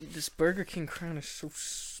This Burger King crown is so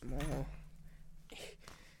small.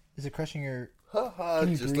 Is it crushing your... Haha,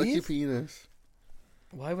 just like your penis.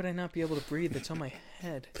 Why would I not be able to breathe? It's on my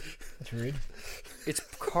head. That's rude. It's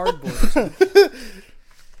cardboard.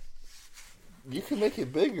 You can make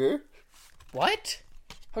it bigger. What?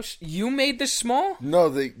 You made this small? No,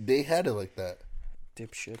 they had it like that.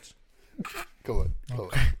 Dipshits. Come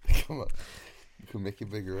on. You can make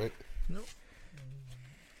it bigger, right? Nope.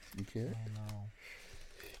 You can't? No.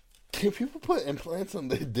 Can people put implants on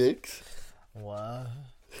their dicks? What?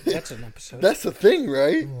 That's an episode. That's a thing,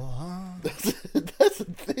 right? What? That's a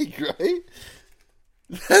thing, right?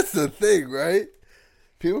 That's the thing, right?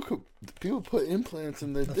 People put implants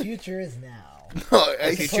in their The dick. future is now. No,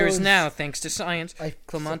 The future is now, thanks to science.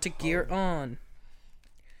 Clemente gear on.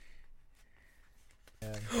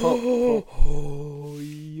 Oh,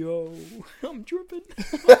 yo. I'm dripping.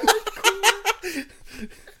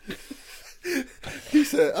 He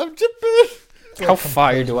said, I'm dripping. How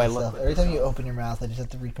fire do I look? Every time you open your mouth, I just have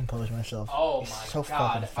to recompose myself. Oh He's my so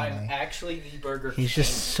god, fucking funny. I'm actually the Burger King. He's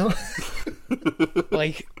just so...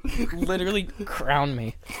 Like, literally crown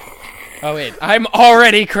me. Oh wait, I'm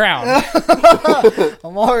already crowned.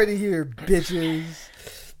 I'm already here, bitches.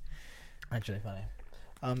 Actually funny.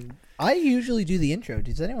 I usually do the intro.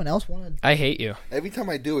 Does anyone else want to? I hate you. Every time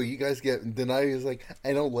I do it, you guys get Donadio is like,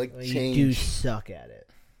 I don't like change. You do suck at it.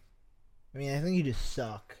 I mean, I think you just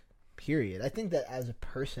suck. Period. I think that as a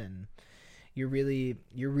person, you're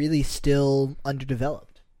really still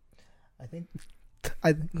underdeveloped. I think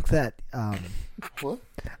that What?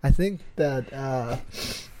 I think that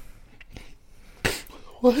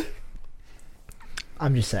What?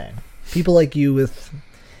 I'm just saying. People like you with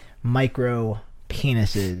micro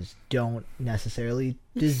penises don't necessarily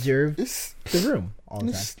deserve the room all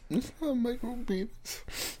the time. It's not a micro penis.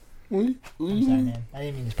 I'm sorry, man. I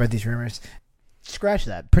didn't mean to spread these rumors. Scratch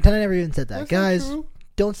that. Pretend I never even said that. That's Guys, not true.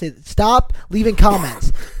 don't say that. Stop leaving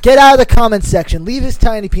comments. Get out of the comments section. Leave his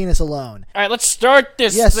tiny penis alone. All right, let's start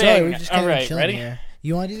this Yeah, thing. sorry. We're just All kind of right, chilling ready? here.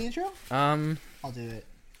 You want to do the intro? I'll do it.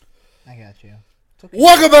 I got you. It's okay.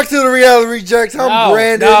 Welcome back to the Reality Rejects. I'm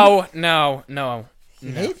Brandon. No. He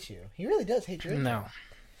hates you. He really does hate you. No.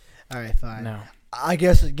 All right, fine. No. I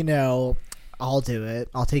guess, I'll do it.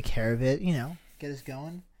 I'll take care of it. Get us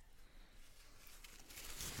going.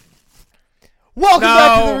 Welcome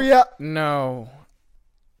back to the Reality... No.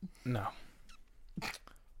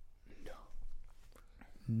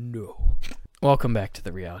 Welcome back to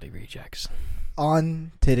the Reality Rejects.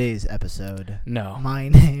 On today's episode, No. my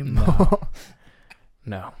name...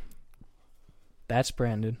 No. That's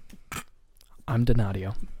Brandon. I'm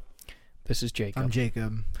Donadio. This is Jacob. I'm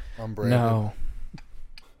Jacob. I'm Brandon.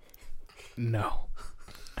 No.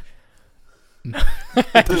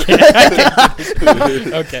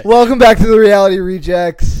 Okay. Welcome back to the Reality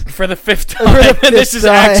Rejects. For the fifth time. This is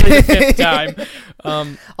actually the fifth time.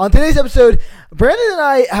 On today's episode, Brandon and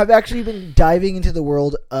I have actually been diving into the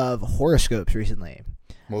world of horoscopes recently.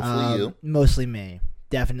 Mostly you. Mostly me.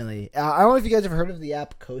 Definitely. I don't know if you guys have heard of the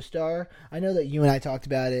app CoStar. I know that you and I talked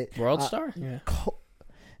about it. World Star? Yeah.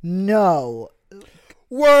 No.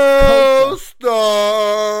 World Star.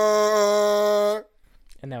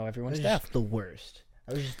 And now everyone's That was deaf. just the worst.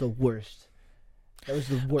 That was just the worst. That was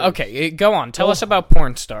the worst. Okay, go on. Tell us about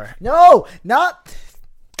Porn Star. No, not...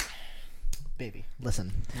 Baby,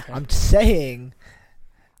 listen. Okay. I'm saying...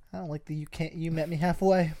 I don't like that you met me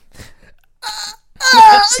halfway.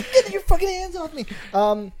 Get your fucking hands off me.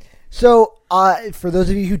 So, for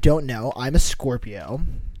those of you who don't know, I'm a Scorpio.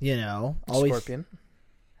 Always, Scorpion.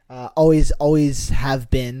 Always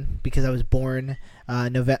have been, because I was born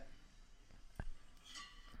November.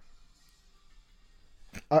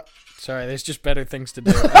 Sorry, there's just better things to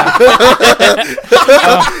do.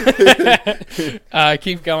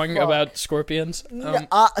 Keep going about scorpions.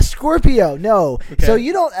 Scorpio, no. Okay. So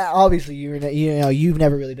you don't. Obviously, you've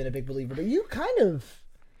never really been a big believer, but you kind of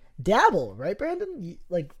dabble, right, Brandon?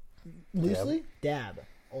 Loosely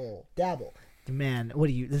dabble. Man, what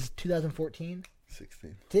are you? This is 2014.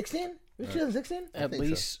 16. 16? It was 2016. At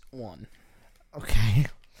least one. Okay.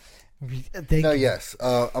 Yes.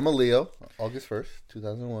 I'm a Leo. August 1st,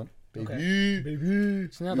 2001. Baby. Okay. Baby.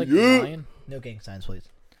 Isn't that like the lion? No gang signs, please.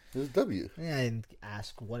 It was W. Yeah, I didn't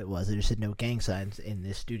ask what it was. I just said no gang signs in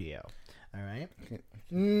this studio. All right?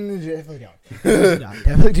 Definitely don't.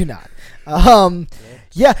 Definitely do not.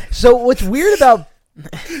 Yeah, so what's weird about...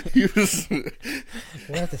 We're going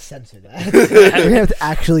to have to censor that. We're going to have to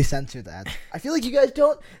actually censor that. I feel like you guys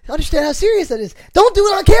don't understand how serious that is. Don't do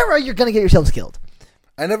it on camera. You're going to get yourselves killed.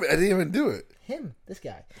 I didn't even do it. Him, this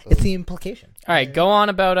guy. It's the implication. All right, go on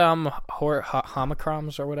about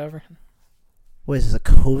homocroms or whatever. What is this, a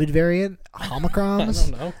COVID variant? Homicrons?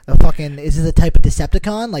 I don't know. A fucking, is this a type of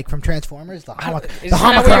Decepticon, like from Transformers? The Isn't Homicrons that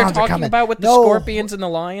what you're are talking coming. about with the scorpions and the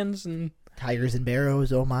lions and Tigers and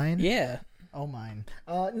barrows, oh mine? yeah? Oh mine.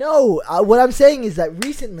 No, what I'm saying is that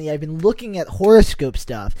recently I've been looking at horoscope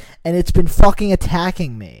stuff, and it's been fucking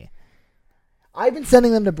attacking me. I've been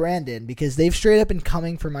sending them to Brandon because they've straight up been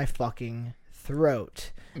coming for my fucking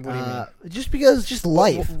throat. What do you mean? Just because, just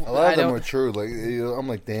life. A lot of them are true. Like I'm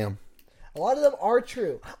like, damn. A lot of them are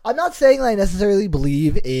true. I'm not saying that I necessarily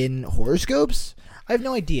believe in horoscopes. I have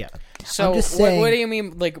no idea. So I'm just saying, what do you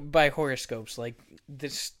mean, like, by horoscopes? Like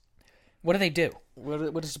this? What do they do? What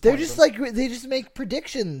is the they're point just of them? like they just make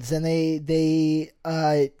predictions, and they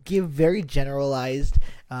give very generalized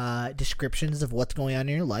descriptions of what's going on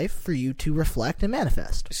in your life for you to reflect and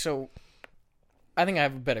manifest. So, I think I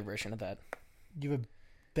have a better version of that. You have a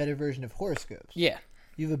better version of horoscopes. Yeah.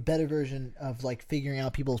 You have a better version of like figuring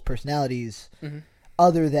out people's personalities, Mm-hmm.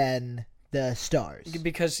 other than the stars.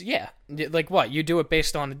 Because yeah, like what you do it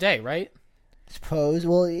based on a day, right? Suppose.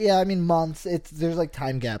 Well, yeah. I mean, months. There's like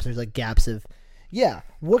time gaps. There's like gaps of. Yeah.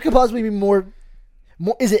 What could possibly be more?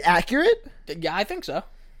 Is it accurate? Yeah, I think so.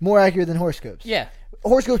 More accurate than horoscopes. Yeah.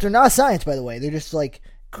 Horoscopes are not science, by the way. They're just like.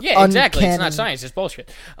 Yeah, exactly. It's uncanny. not science. It's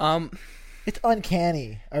bullshit. It's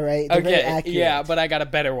uncanny. All right. They're very Okay. accurate. Yeah, but I got a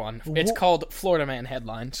better one. It's called Florida Man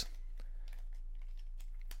headlines.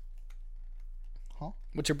 Huh?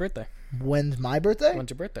 What's your birthday? When's my birthday? When's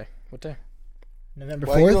your birthday? What day? November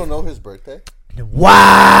Why you 4th. don't know his birthday?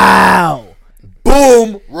 Wow.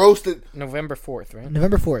 Boom! Roasted. November 4th, right?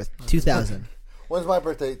 November 4th, 2000. When's my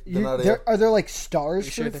birthday? Donadio? Are there like stars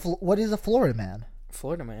You for sure that- what is a Florida man?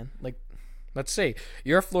 Florida Man. Like, let's see.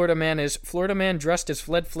 Your Florida Man is Florida Man dressed as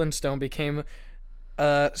Fred Flintstone became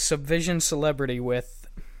a subdivision celebrity with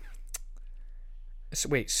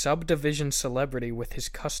his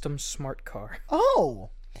custom smart car. Oh,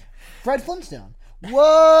 Fred Flintstone.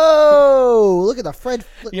 Whoa! Look at the Fred.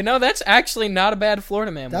 You know, that's actually not a bad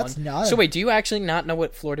Florida Man That's one. not So a- wait, do you actually not know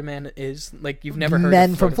what Florida Man is? Like, you've never heard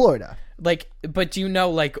Men of from Florida, Like, but do you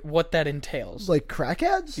know, like, what that entails? like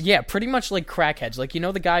crackheads. Yeah, pretty much like crackheads. Like, you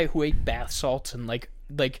know the guy who ate bath salts and,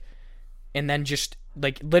 and then just,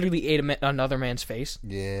 like, literally ate another man's face?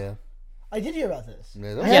 Yeah. I did hear about this.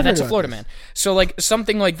 Yeah, that's a Florida Man. So, like,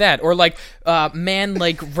 something like that. Or, like, man,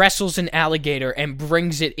 like, wrestles an alligator and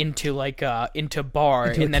brings it into, like, into bar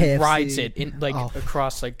Into a and then KFC. rides it,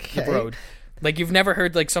 across, like, the Okay. road. Like, you've never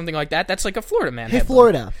heard, like, something like that? That's, like, a Florida Man Hey, headline.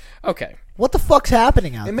 Florida. Okay. What the fuck's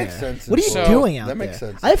happening out there? It makes sense. What are you So- doing out that there? makes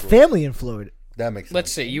sense. I have family in Florida. That makes sense.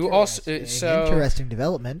 Let's see. You also... Interesting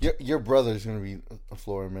development. Your brother's gonna be a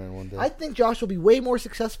Florida man one day. I think Josh will be way more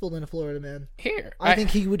successful than a Florida man. Here. I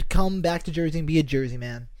think he would come back to Jersey and be a Jersey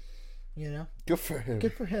man. You know, Good for him.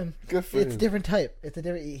 good for him. Good for It's him. different type. It's a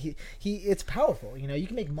different. He. It's powerful. You know, you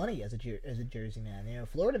can make money as a Jersey man. You know,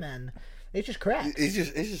 Florida man, it's just crap. It's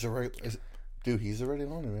just a right. Dude, he's already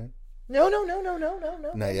on it, man. No.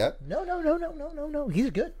 Not yet. No. He's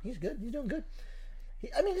good. He's doing good.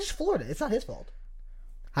 I mean, it's just Florida. It's not his fault.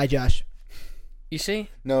 Hi, Josh. You see?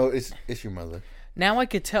 No, it's your mother. Now I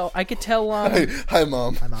could tell... Hi,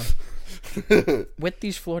 mom. Hi, mom. with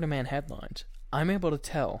these Florida Man headlines, I'm able to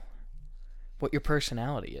tell what your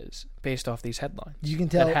personality is based off these headlines. You can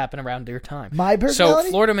tell that happen around your time. my personality.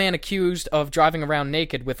 So, Florida Man accused of driving around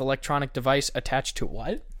naked with electronic device attached to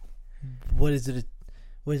what? What is it?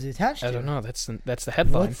 What is it attached to? I don't know. That's the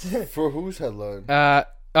headline. What's it? For whose headline?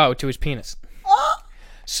 To his penis.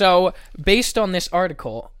 So, based on this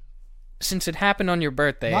article, since it happened on your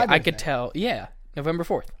birthday, My I could birthday. tell. Yeah, November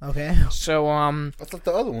 4th. Okay. So, I thought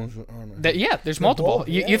the other ones were on it. there's multiple. both,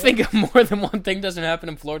 You yeah. think more than one thing doesn't happen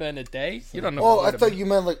in Florida in a day? You don't know. Oh, I Florida thought Man. you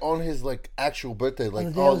meant like on his like actual birthday, On like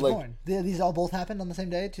the day I was like born. These all both happened on the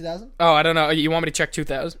same day, 2000. Oh, I don't know. You want me to check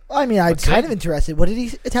 2000? I mean, I'm What's kind it? of interested. What did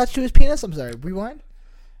he attach to his penis? I'm sorry. Rewind.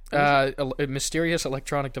 A mysterious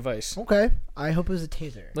electronic device. Okay. I hope it was a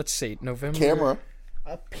taser. Let's see. November. camera.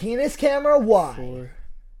 A penis camera? Why? 4,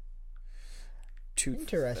 2000.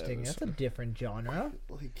 Interesting. That's a different genre.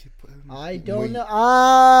 Like, I don't wait.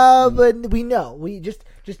 know. But we know. We just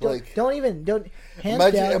don't. Like- don't even. Don't.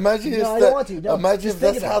 Hands down. Imagine no, if I that, don't want to. No, imagine just if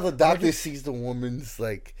think that's about how it. the doctor Just- sees the woman's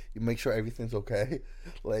like. You make sure everything's okay.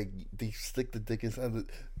 Like they stick the dick inside the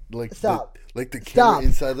like. Stop. The camera Stop.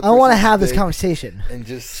 inside the. I don't want to person's have this dick conversation. and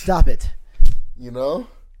just Stop it. you know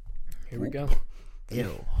Here we go.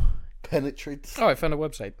 Ew. penetrates. Oh, I found a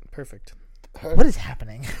website. Perfect. her. What is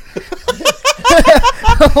happening?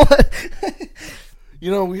 You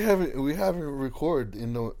know we haven't recorded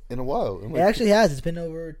in a while. In It like actually has. It's been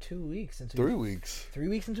over 2 weeks since 3 weeks. 3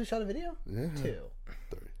 weeks since we shot a video. Yeah. 2.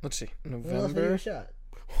 Let's see. When else have you November. shot?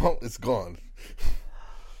 Well, it's gone.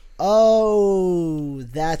 Oh,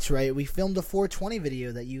 that's right. We filmed a 420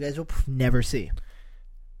 video that you guys will never see.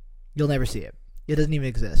 You'll never see it. It doesn't even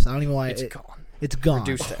exist. I don't even want It's gone. It's gone.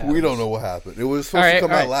 Reduced to We don't atoms. know what happened. It was supposed to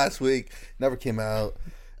come out last week. Never came out.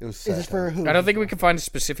 It was sad. Is this for who? I don't think we can find a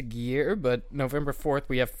specific year, but November 4th,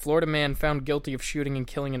 we have Florida man found guilty of shooting and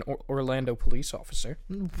killing an Orlando police officer.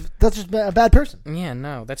 That's just a bad person. Yeah,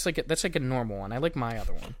 no, that's like a normal one. I like my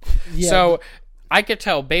other one. Yeah. So I could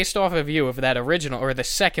tell based off of you of that original or the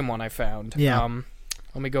second one I found. Yeah.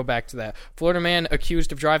 Let me go back to that. Florida man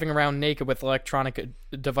accused of driving around naked with electronic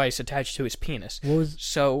device attached to his penis. What was?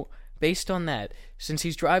 So, based on that, since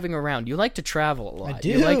he's driving around, you like to travel a lot. I do.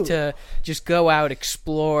 You like to just go out,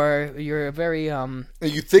 explore. You're a very And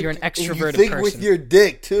you think, you're an extroverted you think person. with your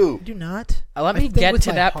dick too. I do not. Let I me think get with to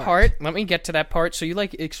my that heart. part. Let me get to that part. So you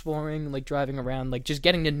like exploring, like driving around, like just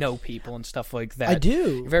getting to know people and stuff like that. I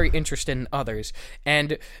do. You're very interested in others.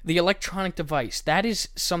 And the electronic device, that is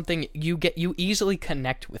something you easily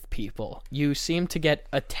connect with people. You seem to get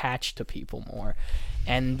attached to people more.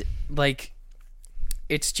 And like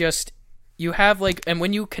it's just you have like, and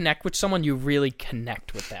when you connect with someone, you really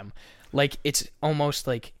connect with them. Like it's almost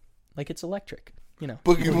like it's electric, you know.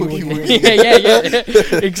 Boogie woogie woogie.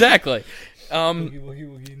 yeah, exactly.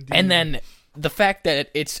 And then the fact that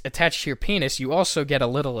it's attached to your penis, you also get a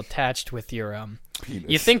little attached with your Penis.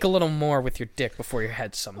 You think a little more with your dick before your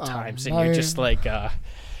head sometimes, and you're just like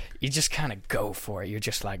you just kind of go for it. You're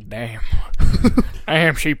just like, damn,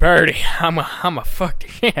 damn, she pretty. I'm a fuck the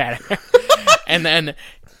shit out of her. And then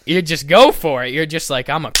you just go for it. You're just like,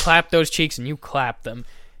 I'm gonna clap those cheeks, and you clap them.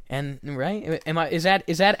 And right? Is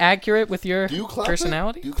that accurate with your Do you clap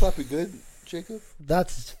personality? Do you clap it good, Jacob?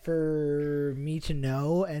 That's for me to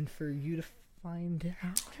know and for you to find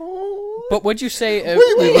out. But would you say?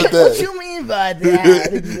 Wait, What that? you mean by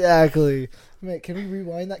that? Exactly. Wait, can we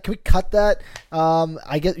rewind that? Can we cut that?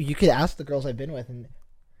 I guess you could ask the girls I've been with, and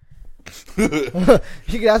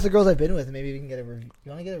you could ask the girls I've been with, and maybe we can get a review.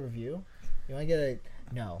 You want to get a review? You want to get a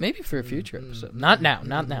no? Maybe for a future episode. Not now.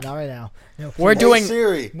 Not now. Not right now. No, We're please. doing. Hey,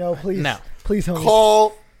 Siri. No, please. No. Please, homie.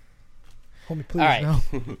 Call Homie, please. All right. No.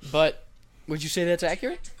 But would you say that's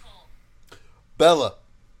accurate? Bella.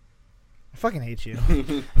 I fucking hate you.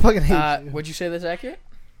 I fucking hate you. Would you say that's accurate?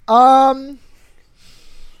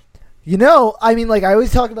 You know, I mean, like I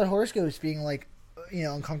always talk about horoscopes being like, you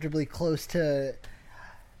know, uncomfortably close to.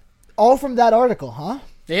 All from that article, huh?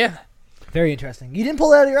 Yeah. Very interesting. You didn't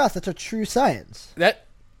pull it out of your ass. That's a true science. That.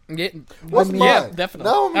 Yeah, What's yeah, mine? definitely.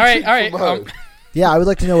 Now All I'm right. cheating All right. for mine. Yeah, I would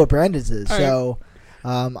like to know what Brandon's is. All right. So,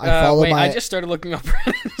 I follow wait, my. I just started looking up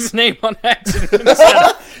his name on accident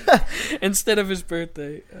instead of his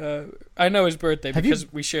birthday. I know his birthday Have you-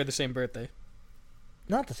 because we share the same birthday.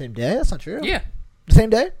 Not the same day. That's not true. Yeah. The same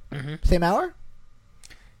day. Mm-hmm. Same hour.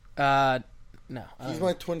 No. He's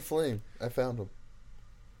my twin flame. I found him.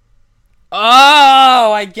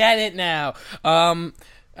 Oh, I get it now. All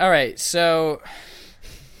right, so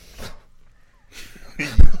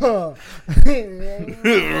all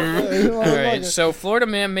right, so Florida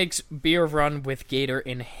man makes beer run with gator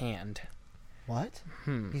in hand. What?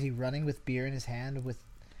 Is he running with beer in his hand?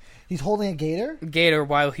 He's holding a gator. Gator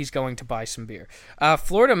while he's going to buy some beer.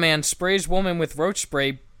 Florida man sprays woman with roach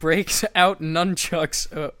spray, breaks out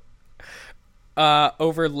nunchucks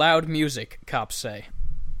over loud music. Cops say.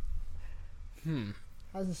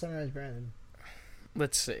 How's the sunrise, Brandon?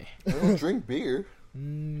 Let's see. I don't drink beer.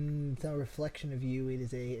 It's not a reflection of you. It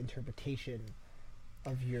is a interpretation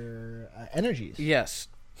of your energies Yes.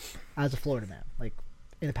 as a Florida man, like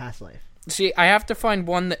in a past life. See, I have to find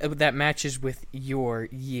one that matches with your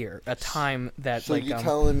year, a time that So like you're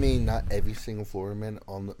telling me not every single Florida man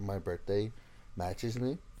on my birthday matches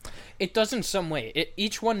me? it does in some way.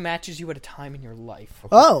 Each one matches you at a time in your life.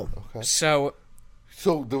 Okay. Oh, Okay. So,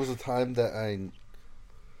 So there was a time that I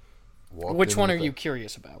walked which in one are with you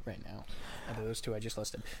curious about right now? Out of those two I just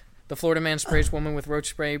listed. The Florida man sprays woman with roach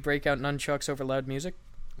spray, break out nunchucks over loud music.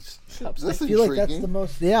 That's I feel like that's intriguing. the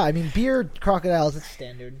most. Yeah, I mean, beer crocodiles. It's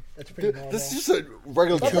standard. That's pretty normal. This is just a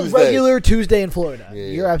regular That's Tuesday. a regular Tuesday in Florida. Yeah,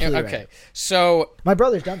 yeah. You're absolutely Okay, right. so My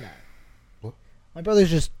brother's done that. What? My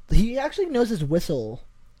brother's he actually knows his whistle.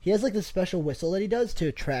 He has like this special whistle that he does to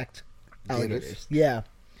attract alligators. Gators? Yeah,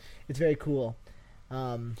 it's very cool.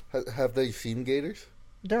 Have they seen gators?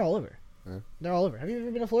 They're all over. Yeah. They're all over. Have you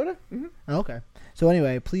ever been to Florida? Mhm. Oh, okay. So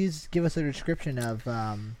anyway, please give us a description of.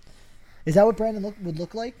 Is that what Brandon would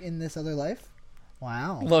look like in this other life?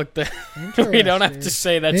 Wow. look, we don't have to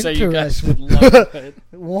say that so you guys would Interesting. love it.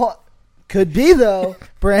 What could be though?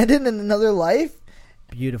 Brandon in another life.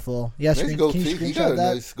 Beautiful. Yes. Nice Can goatee. you He screenshot got a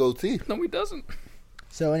that? nice goatee. No, he doesn't.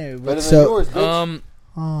 So anyway, Better than so yours, bitch.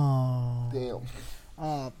 Oh.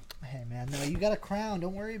 Damn. Hey man, no, you got a crown.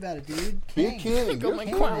 Don't worry about it, dude. Be a king. Got my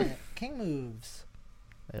crown. King moves.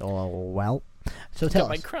 Oh well. So tell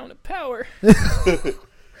Got us. my crown of power.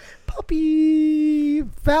 Puppy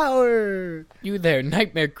power. You there,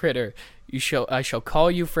 nightmare critter. I shall call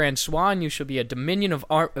you Francois, and you shall be a dominion of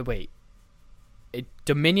a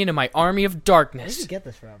dominion of my army of Where did darkness. you get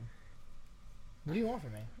this from? What do you want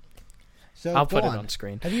from me? So I'll go put it on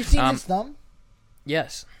screen. Have you seen his thumb?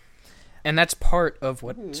 Yes, and that's part of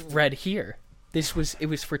what's read here. It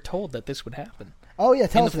was foretold that this would happen. Oh yeah,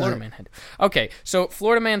 tell In us the about Florida it. Man head. Okay, so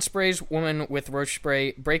Florida Man sprays woman with roach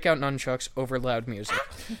spray, breakout nunchucks over loud music.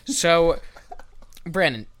 So,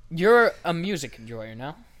 Brandon, you're a music enjoyer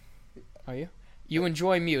now, are you? You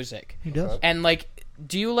enjoy music, He does. and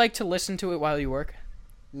do you like to listen to it while you work?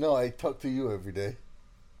 No, I talk to you every day.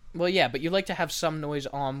 Well, yeah, but you like to have some noise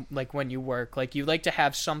on, when you work. You like to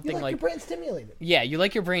have You something like your brain stimulated. Yeah, you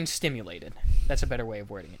like your brain stimulated. That's a better way of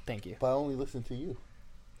wording it. Thank you. But I only listen to you.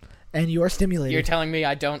 And you are stimulated. You're telling me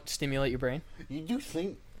I don't stimulate your brain? You do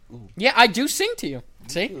sing. Ooh. Yeah, I do sing to you.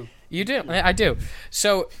 See? too. You do. I do.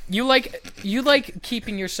 So, you like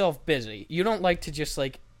keeping yourself busy. You don't like to just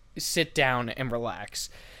sit down and relax.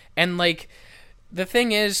 And the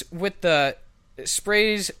thing is with the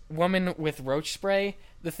sprays woman with roach spray,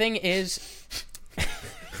 the thing is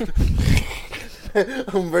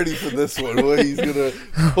I'm ready for this one. What he's gonna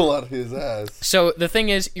pull out his ass. So the thing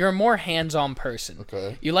is, you're a more hands-on person.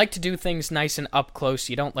 Okay. You like to do things nice and up close.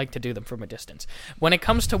 You don't like to do them from a distance. When it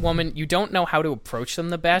comes to women, you don't know how to approach them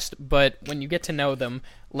the best, but when you get to know them,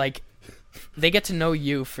 they get to know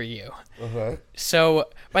you for you. Okay. So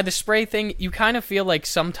by the spray thing, you kind of feel like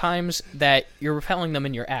sometimes that you're repelling them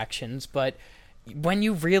in your actions, but when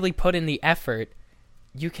you really put in the effort,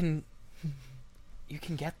 you can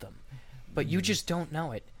get them. But you just don't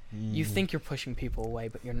know it. You think you're pushing people away,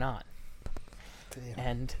 but you're not. Damn.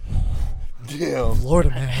 And Damn. Florida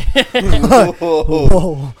man. Whoa.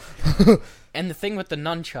 Whoa. and the thing with the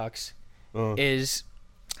nunchucks Uh. is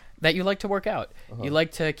that you like to work out. Uh-huh. You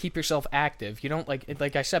like to keep yourself active. You don't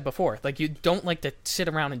like I said before, you don't like to sit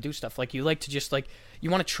around and do stuff. You like to just you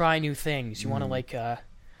want to try new things. You want to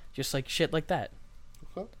just shit like that.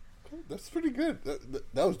 Okay. That's pretty good.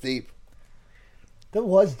 That was deep. That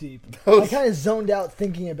was deep. That was- I kind of zoned out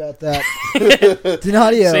thinking about that.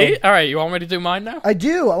 Donadio. See? All right, you want me to do mine now? I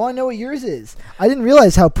do. I want to know what yours is. I didn't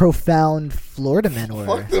realize how profound Florida men were.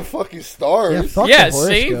 Fuck the fucking stars. Yeah, fuck Yeah, the see?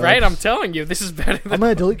 horoscopes. Right? I'm telling you, this is better I'm than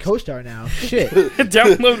going to delete CoStar now. Shit.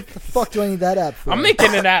 download. The fuck do I need that app for? I'm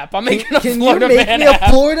making an app. I'm making a Can you Florida make Man me a app.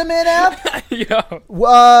 Florida man app?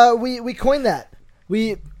 Yo. We coined that.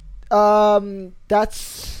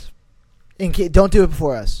 That's don't do it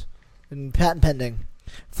before us. And patent pending.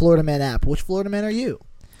 Florida man app. Which Florida man are you?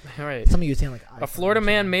 All right. Some of you sound like A Florida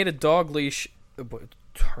man made a dog leash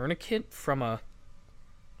tourniquet from a.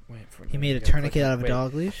 He made a tourniquet out of a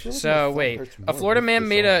dog leash. So wait, a Florida man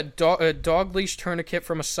made a dog leash tourniquet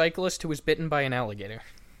from a cyclist who was bitten by an alligator.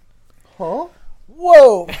 Huh?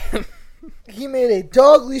 Whoa! He made a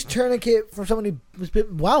dog leash tourniquet from somebody who was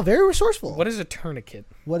bitten. Wow, very resourceful. What is a tourniquet?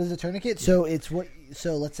 What is a tourniquet? So it's what.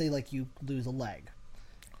 So let's say you lose a leg.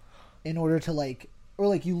 In order to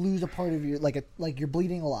or you lose a part of your you're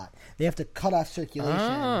bleeding a lot. They have to cut off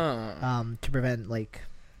circulation to prevent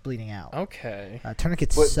bleeding out. Okay.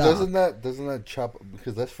 Tourniquets But suck. doesn't that chop,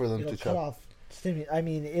 because that's for them It'll to cut chop. off I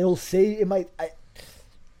mean, it'll say it might.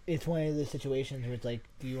 It's one of those situations where it's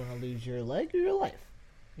do you want to lose your leg or your life?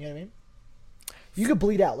 You know what I mean? You could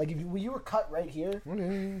bleed out. If you were cut right here, or at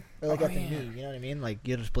the knee, you know what I mean?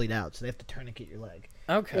 You'll just bleed out. So they have to tourniquet your leg.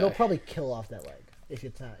 Okay. It'll probably kill off that leg if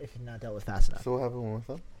you're not dealt with fast enough. So what happened with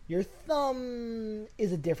them? Your thumb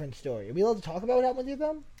is a different story. Are we allowed to talk about what happened with your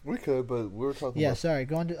thumb? We could, but we were talking Yeah, about... sorry.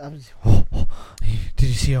 Go on to... Did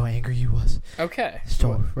you see how angry you was? Okay.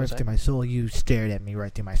 Right through my soul. You stared at me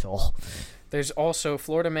right through my soul. There's also a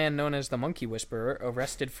Florida man known as the Monkey Whisperer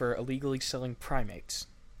arrested for illegally selling primates.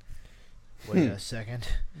 Wait a second.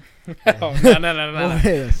 Oh, no. Wait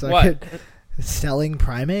a second. What? Selling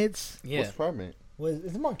primates? Yeah. What's primate?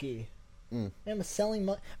 It's a monkey. Mm. Man was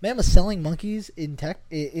selling monkeys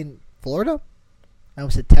in Florida? I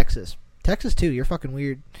almost said Texas. Texas too. You're fucking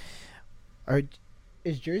weird.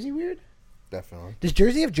 Is Jersey weird? Definitely. Does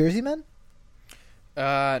Jersey have Jersey men?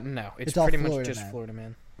 No. It's all pretty much Florida just man. Florida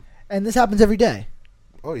man. And this happens every day.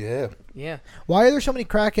 Oh, yeah. Yeah. Why are there so many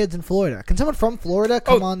crackheads in Florida? Can someone from Florida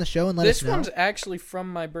come on the show and let us know? This one's actually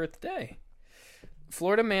from my birthday.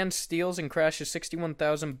 Florida man steals and crashes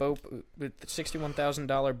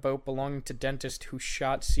 $61,000 boat belonging to dentist who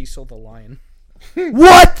shot Cecil the lion.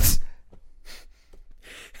 What?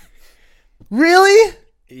 Really?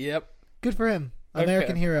 Yep. Good for him. Okay.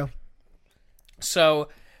 American hero. So,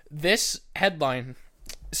 this headline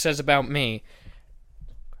says about me.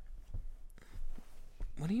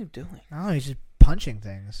 What are you doing? Oh, he's just punching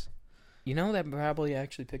things. You know that probably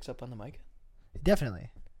actually picks up on the mic? Definitely.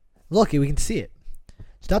 Look, we can see it.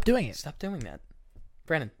 Stop doing it. Stop doing that.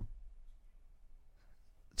 Brandon.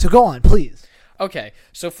 So go on, please. Okay,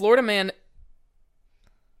 so Florida man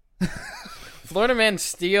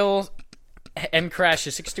steals and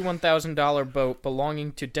crashes $61,000 boat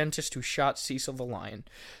belonging to dentist who shot Cecil the lion.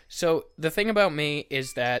 So the thing about me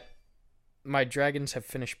is that my dragons have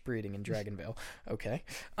finished breeding in Dragonville. Okay.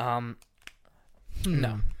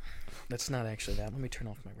 No. That's not actually that. Let me turn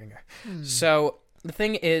off my ringer. So the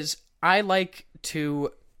thing is, I like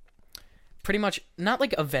to pretty much not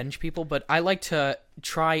like avenge people, but I like to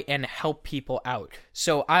try and help people out.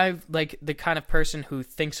 So I'm like the kind of person who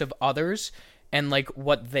thinks of others and like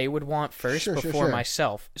what they would want first before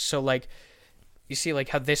myself. So like you see like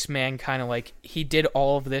how this man kind of like he did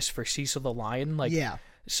all of this for Cecil the lion. Like Yeah.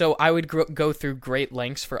 So I would go through great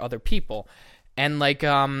lengths for other people. And like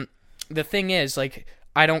the thing is like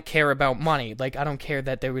I don't care about money. Like I don't care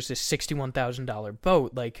that there was this $61,000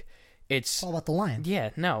 boat. Like it's all about the lion. Yeah,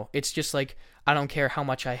 no. It's just like I don't care how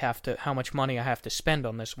much money I have to spend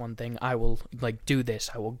on this one thing. I will like do this.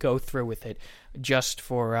 I will go through with it just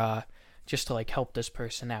to like help this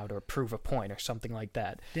person out or prove a point or something like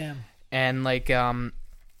that. Damn. And like I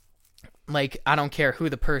don't care who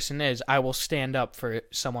the person is. I will stand up for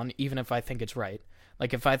someone even if I think it's right.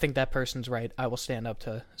 Like if I think that person's right, I will stand up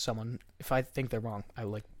to someone. If I think they're wrong, I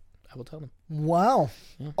will tell them. Wow.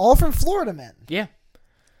 Yeah. All from Florida men. Yeah.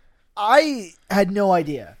 I had no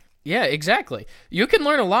idea. Yeah, exactly. You can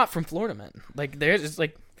learn a lot from Florida men. Like it's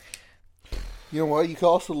like You know what? You can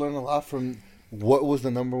also learn a lot from what was the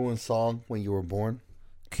 #1 song when you were born.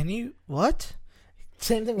 Can you what?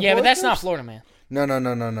 Same thing with yeah, but that's not horoscopes? Florida man.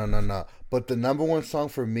 No. But the #1 song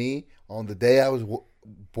for me on the day I was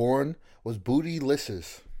born was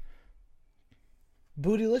Bootylicious.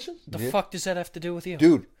 Bootylicious? The fuck does that have to do with you?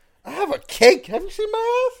 Dude, I have a cake. Have you seen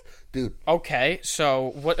my ass? Dude. Okay,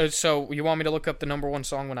 so what? So you want me to look up the #1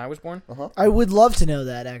 song when I was born? Uh-huh. I would love to know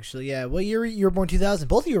that, actually. Yeah. What year you were born? 2000.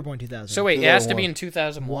 Both of you were born 2000. So wait, it has to be in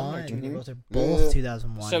 2001 or 2000. You both are both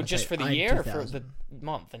 2001. So That's just for right. the I'm year or for 2000. the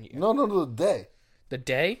month and year? No, the day. The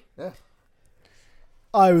day? Yeah.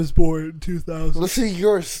 I was born in 2000. Let's see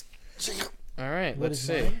yours. All right, What let's is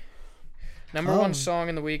see. mine? #1 song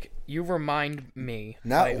in the week, You Remind Me. by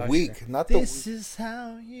Not Usher. week. Not the This is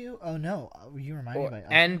how you... Oh, no. You remind me by...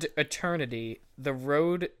 And Eternity, The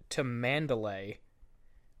Road to Mandalay.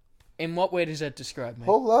 In what way does that describe me?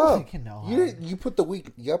 Hold up. No, You put the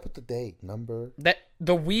week. You gotta put the day number. That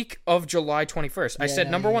the week of July 21st. I said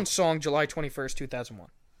Yeah. #1 song, July 21st, 2001.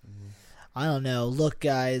 I don't know. Look,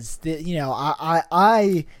 guys,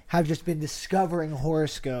 I have just been discovering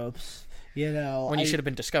horoscopes. You know, When you should have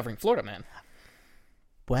been discovering Florida Man.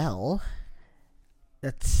 Well,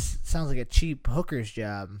 that sounds like a cheap hooker's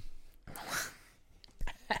job.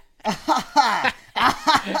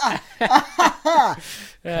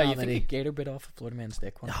 You think Comedy. a gator bit off a Florida Man's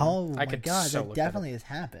dick? One time? Oh I my could god, so that look definitely has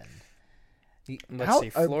happened. Let's see.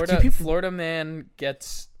 Florida Man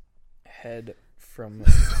gets head from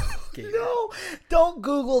gator. No, don't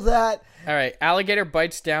Google that. All right, alligator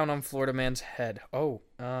bites down on Florida Man's head. Oh,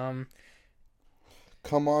 Come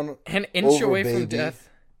on. an inch Over, away from baby. death.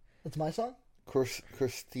 That's my song.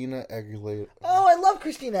 Christina Aguilera. Oh, I love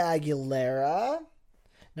Christina Aguilera.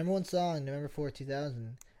 #1 song, November 4th,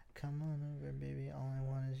 2000. Come on over, baby. All I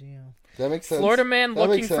want is you. That makes sense. Florida Man That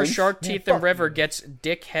looking makes for sense. shark Yeah, teeth in fuck river you. gets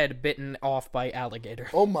dick head bitten off by alligator.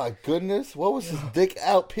 Oh my goodness! What was his dick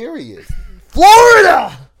out? Period.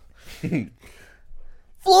 Florida!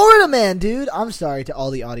 Florida man, dude. I'm sorry to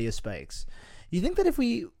all the audio spikes. You think that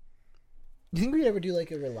you think we'd ever do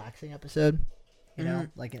like a relaxing episode? You know,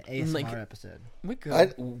 like an ASMR episode. We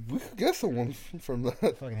could. We could get someone from that.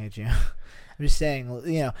 I fucking hate you. I'm just saying,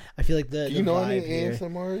 you know, I feel like the Do you know vibe any here.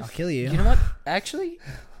 ASMRs? I'll kill you. You know what? Actually,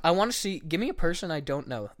 I want to see. Give me a person I don't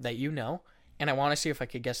know that you know, and I want to see if I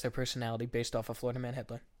could guess their personality based off a Florida Man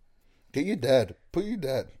headline. Get your dad. Put your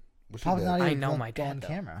dad. What's your Probably dad? not I even know on- my dad, on though.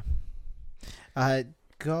 camera.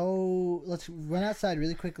 Let's run outside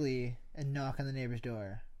really quickly and knock on the neighbor's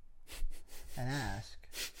door and ask.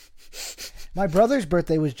 My brother's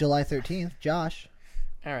birthday was July 13th. Josh.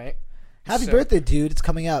 All right. Happy So- birthday, dude. It's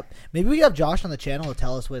coming up. Maybe we have Josh on the channel to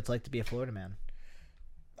tell us what it's like to be a Florida man.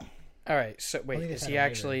 All right. So wait, think is it's he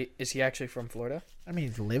had a neighbor. actually from Florida? I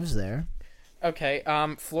mean, he lives there. Okay.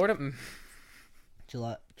 Florida.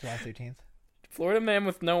 July 13th. Florida man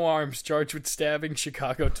with no arms charged with stabbing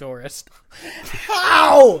Chicago tourist.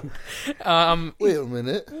 How? Wait a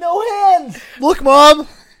minute. No hands. Look, Mom.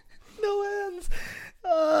 No hands.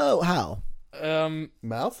 Oh, how?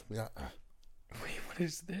 Mouth? Yeah. Wait, what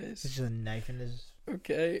is this? It's just a knife in his...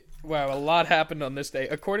 Okay. Wow, a lot happened on this day.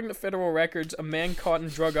 According to federal records, a man caught in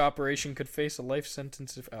drug operation could face a life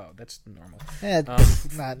sentence if... Oh, that's normal. Yeah,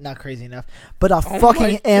 not crazy enough. But a Oh fucking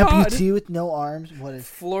my God. amputee with no arms? What is...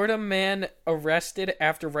 Florida man arrested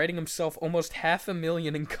after writing himself almost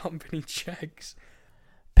 $500,000 in company checks.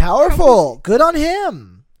 Powerful. Good on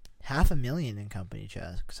him. $500,000 in company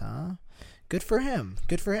checks, huh? Good for him.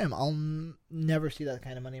 Good for him. I'll never see that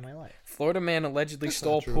kind of money in my life. Florida man allegedly That's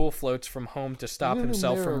stole not true. pool floats from home to stop You didn't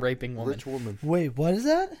himself marry from a raping women. Rich woman. Wait, what is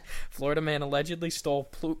that? Florida man allegedly stole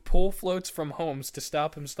pool floats from homes to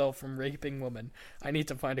stop himself from raping women. I need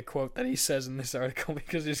to find a quote that he says in this article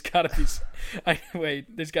because there's got to be...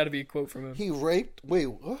 there's got to be a quote from him. He raped... Wait,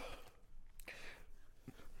 what?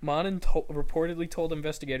 Monin reportedly told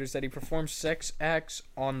investigators that he performed sex acts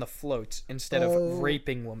on the floats instead of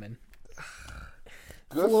raping women.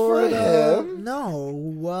 Good Florida. for him.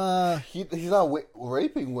 No. He's not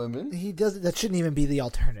raping women. He doesn't. That shouldn't even be the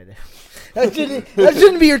alternative. That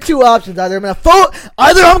shouldn't be your two options. Either I'm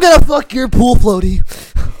gonna fuck your pool floaty.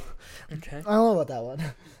 Okay. I don't know about that one.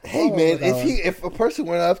 Hey man, if a person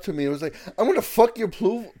went up to me and was like, "I'm gonna fuck your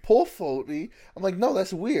pool floaty," I'm like, "No,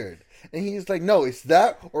 that's weird." And he's like, "No, it's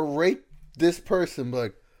that or rape this person." I'm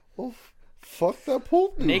like, well, fuck that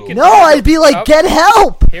pool dude. Naked- No, I'd be like, get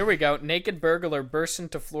help. Here we go. Naked burglar bursts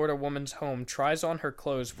into Florida woman's home, tries on her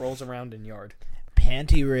clothes, rolls around in yard.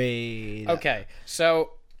 Panty raid. Okay,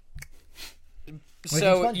 so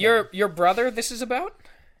fun, your brother. This is about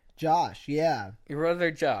Josh. Yeah. your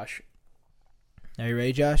brother Josh. Are you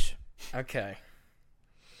ready, Josh? Okay.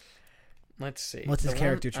 Let's see. What's his The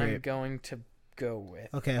character one I'm trait? going to go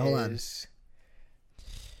with. Okay, hold on.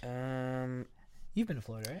 You've been to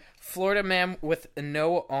Florida, right? Florida man with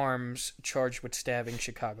no arms charged with stabbing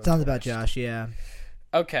Chicago. Sounds about tourist. Josh. Yeah.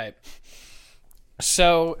 Okay.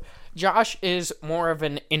 So Josh is more of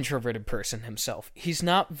an introverted person himself. He's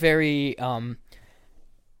not very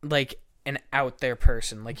like an out there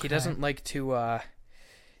person. Like he doesn't like to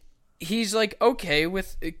he's like okay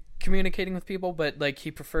with communicating with people, but like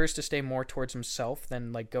he prefers to stay more towards himself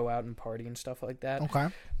than like go out and party and stuff like that. Okay.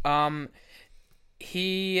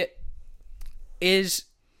 He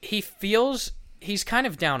feels he's kind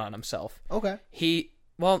of down on himself. Okay.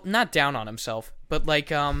 Not down on himself, but like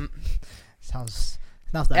Sounds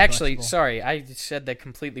not that actually, flexible. sorry, I said that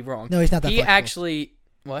completely wrong. No, he's not that He flexible. actually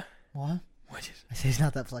what? What? What is? I say he's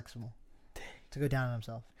not that flexible. To go down on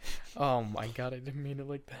himself. Oh my god, I didn't mean it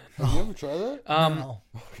like that. Have you ever tried that? No.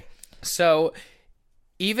 So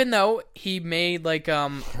even though he may like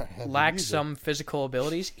Have lack you some physical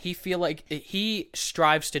abilities, he feel like he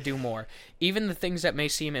strives to do more. Even the things that may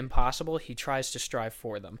seem impossible, he tries to strive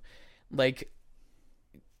for them. Like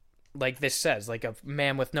this says, like a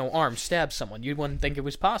man with no arms stabs someone. You wouldn't think it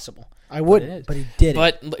was possible. I wouldn't, but he did it.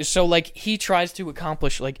 But so like he tries to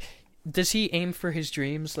accomplish like. Does he aim for his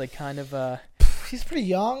dreams? Like kind of He's pretty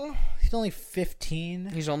young. He's only 15.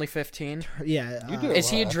 He's only 15. Yeah. You do Is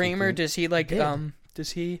he a Wow, dreamer? 15. Does he like did.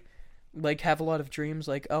 does he like have a lot of dreams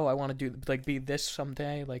like, oh, I want to do like be this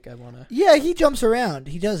someday, like I want to Yeah, he jumps around.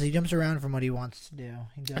 He does. He jumps around from what he wants to do.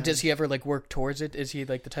 He does. Does he ever like work towards it? Is he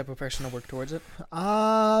like the type of person to work towards it?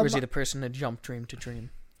 Um, Or is he the person to jump dream to dream?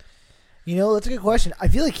 You know, that's a good question. I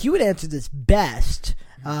feel like he would answer this best.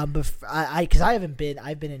 But because I've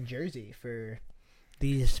been in Jersey for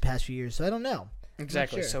these past few years, so I don't know.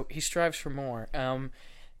 Exactly. sure. So he strives for more.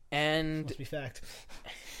 And Must be fact.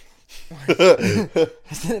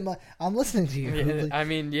 I'm listening to you. I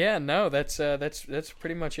mean, yeah, no, that's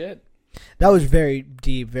pretty much it. That was very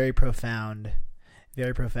deep, very profound,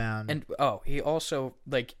 very profound. And he also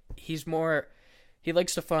like he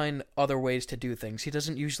likes to find other ways to do things. He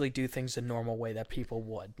doesn't usually do things the normal way that people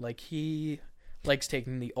would. Like he likes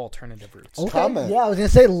taking the alternative routes. Okay. Comment. Yeah, I was gonna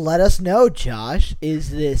say, let us know, Josh.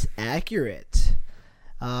 Is this accurate?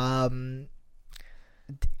 I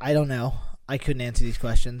don't know. I couldn't answer these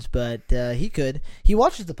questions, but he could. He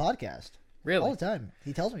watches the podcast Really? all the time.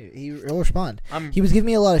 He tells me he'll respond. I'm- He was giving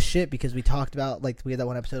me a lot of shit because we talked about we had that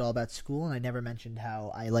one episode all about school, and I never mentioned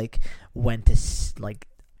how I went to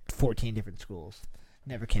 14 different schools.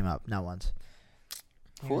 Never came up, not once.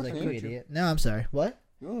 He was like, 14? you idiot. No, I'm sorry. What?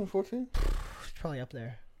 You only 14? It's probably up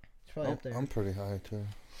there. It's probably up there. I'm pretty high too.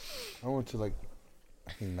 I went to I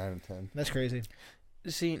think 9 or 10. That's crazy.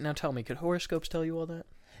 See, now tell me, could horoscopes tell you all that?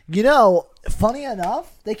 You know, funny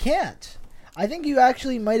enough, they can't. I think you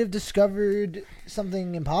actually might have discovered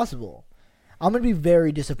something impossible. I'm gonna be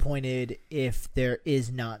very disappointed if there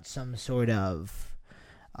is not some sort of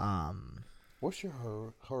What's your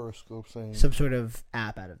horoscope saying? some sort of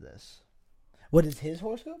app out of this. What is his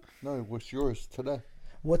horoscope? No, what's yours today?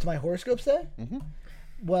 What's my horoscope say? Mm-hmm.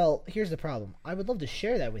 Well, here's the problem. I would love to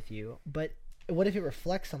share that with you, but what if it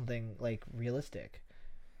reflects something like realistic?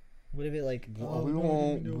 What if it like? We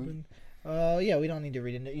won't. Yeah, we don't need to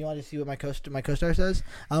read it. You want to see what my co-star says?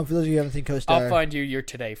 For those of you who haven't seen co-star, I'll find you your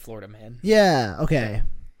today, Florida man. Yeah. Okay.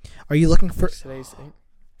 Are you looking for Today's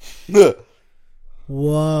thing?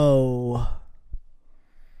 Whoa.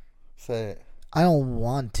 Say it. I don't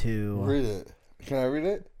want to. Read it. Can I read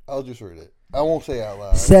it? I'll just read it. I won't say it out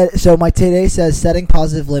loud. So my today says setting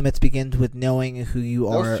positive limits begins with knowing who you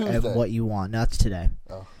are and Tuesday. what you want. No, that's today.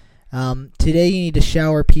 Oh. Today you need to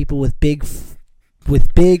shower people with big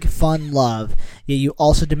fun love, yet you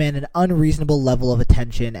also demand an unreasonable level of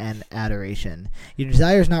attention and adoration. Your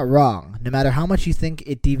desire is not wrong. No matter how much you think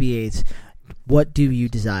it deviates, what do you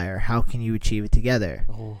desire? How can you achieve it together?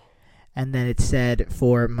 Oh. And then it said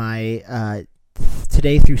for my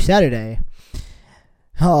today through Saturday.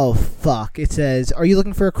 Oh, fuck. It says, are you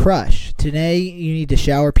looking for a crush? Today, you need to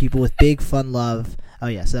shower people with big, fun love. Oh,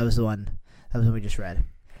 yes, that was the one. That was the one we just read.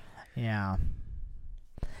 Yeah.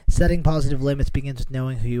 Setting positive limits begins with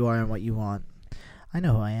knowing who you are and what you want. I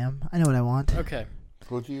know who I am. I know what I want. Okay.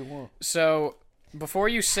 What do you want? So, before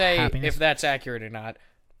you say Happiness. if that's accurate or not,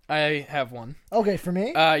 I have one. Okay, for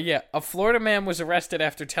me? Yeah. A Florida man was arrested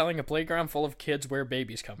after telling a playground full of kids where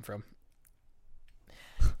babies come from.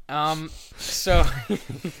 So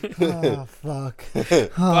Oh, fuck.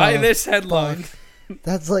 by Oh, this headline,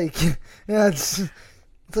 that's like, it's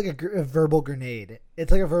like a verbal grenade.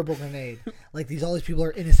 It's like a verbal grenade. Like all these people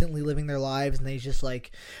are innocently living their lives, and they just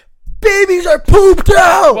like, babies are pooped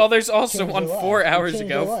out. well, there's also Changed one their life. 4 It hours changed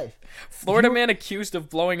their ago. life. Florida man accused of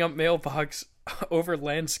blowing up mailbox over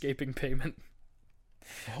landscaping payment.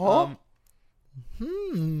 Huh?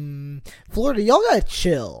 Florida, y'all gotta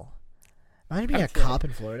chill. Imagine being I'm a kidding. cop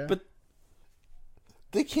in Florida. But-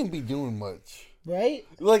 They can't be doing much. right?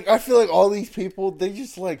 Like, I feel like all these people, they're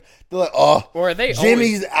like, oh, Or are they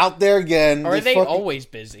Jimmy's out there again. Or are they fucking- always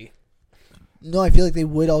busy? No, I feel like they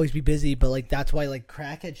would always be busy, but like that's why like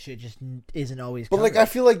crackhead shit just isn't always. But like, covered. I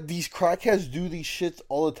feel like these crackheads do these shits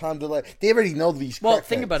all the time. They're like, they already know these. Well, crackheads.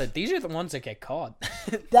 think about it. These are the ones that get caught.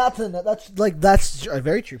 that's a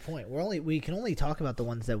very true point. We can only talk about the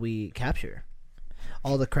ones that we capture.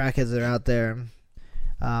 All the crackheads that are out there,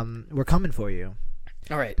 we're coming for you.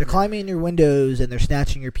 All right. They're climbing in your windows and they're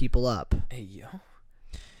snatching your people up. Hey, yo.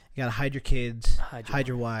 You gotta hide your kids, Hide your hide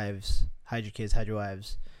your wives, hide your kids, hide your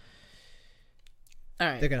wives. All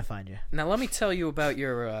right. They're gonna find you. Now let me tell you about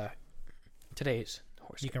your today's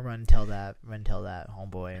horoscope. You can run and tell that,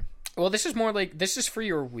 homeboy. Well, this is more like this is for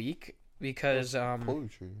your week because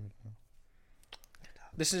Poetry.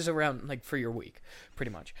 this is around like for your week,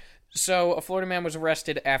 pretty much. So, a Florida man was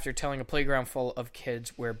arrested after telling a playground full of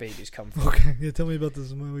kids where babies come from. Okay, yeah, tell me about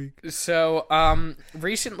this in my week. So,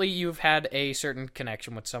 recently you've had a certain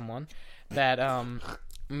connection with someone that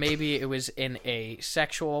maybe it was in a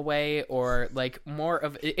sexual way or like more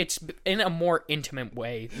of it's in a more intimate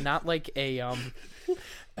way, not like a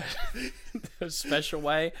a special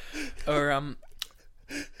way or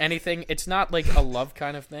anything. It's not like a love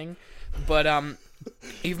kind of thing, but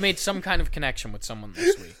you've made some kind of connection with someone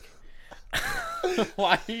this week.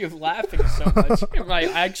 Why are you laughing so much? Am I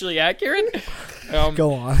actually accurate?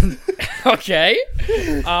 Go on. Okay.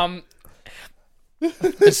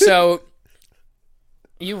 So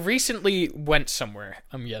you recently went somewhere,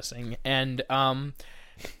 I'm guessing, and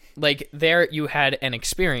like there you had an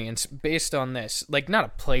experience based on this. Like not a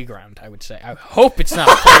playground, I would say. I hope it's not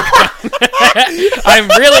a playground. I'm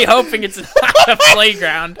really hoping it's not a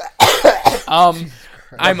playground.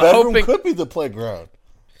 I'm hoping could be the playground.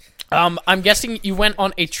 I'm guessing you went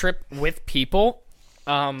on a trip with people,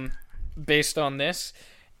 based on this,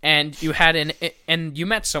 and you had and you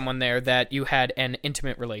met someone there that you had an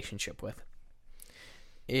intimate relationship with.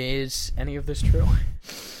 Is any of this true?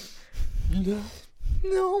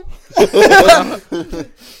 No.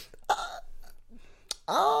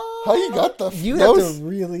 How you got that? You that have was, to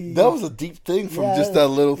really. That was a deep thing from just that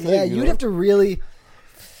little thing. Yeah, you you'd know? have to really.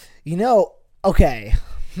 Okay.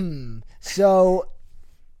 So,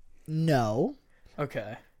 no.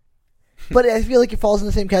 Okay. But I feel like it falls in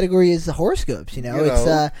the same category as the horoscopes, you know? You It's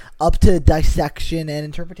know. up to dissection and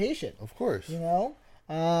interpretation, Of course. you know?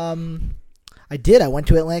 I did. I went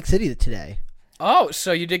to Atlantic City today. Oh,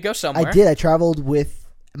 so you did go somewhere. I did. I traveled with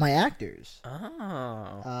my actors.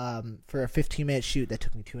 Oh. For a 15-minute shoot that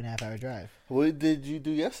took me 2.5-hour drive. What did you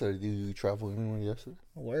do yesterday? Did you travel anywhere yesterday?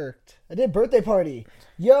 Worked. I did a birthday party.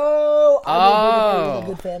 Yo! I did a birthday party with a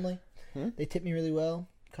good family. They tipped me really well.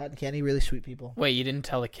 Cotton candy, really sweet people. Wait, you didn't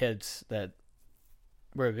tell the kids that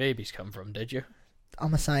where babies come from, did you?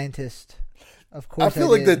 I'm a scientist. Of course, I feel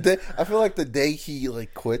like the day he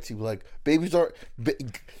like quits, he was like, "Babies aren't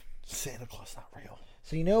Santa Claus not real."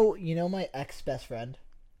 So you know my ex best friend.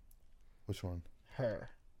 Which one? Her,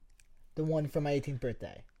 the one from my 18th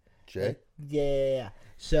birthday. Jay. Yeah.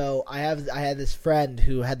 So I had this friend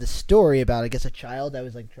who had this story about, I guess, a child that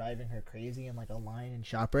was like driving her crazy in like a line in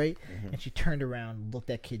ShopRite, and she turned around, looked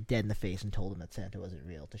that kid dead in the face, and told him that Santa wasn't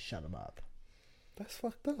real to shut him up. That's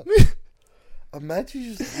fucked up.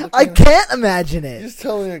 Imagine just. I can't imagine it. Just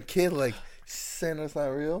telling a kid like Santa's not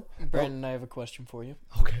real. Brandon, I have a question for you.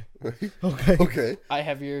 Okay. Okay. I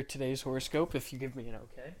have your today's horoscope. If you give me an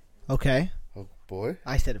okay. Okay. Oh boy.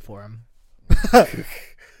 I said it for him.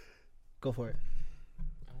 Go for it.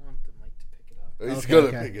 I want the mic to pick it up. He's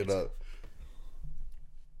Okay, gonna pick it up.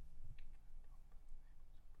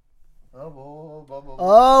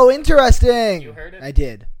 Oh, interesting. You heard it? I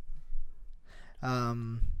did.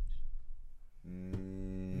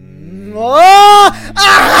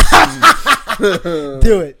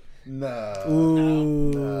 Do it. Nah.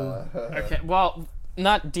 Ooh. Okay, well,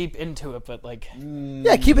 not deep into it, but like...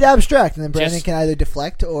 Yeah, keep it abstract, and then Brandon Just- can either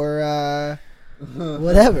deflect or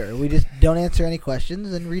whatever. We just don't answer any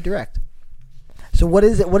questions and redirect. So what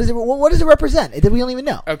is it? What does it represent? We don't even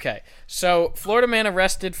know. Okay, so Florida man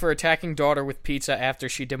arrested for attacking daughter with pizza after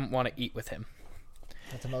she didn't want to eat with him.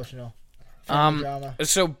 That's emotional. Family drama.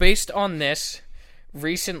 So based on this,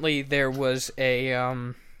 recently there was a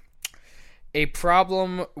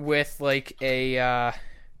problem with like a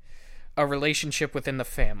relationship within the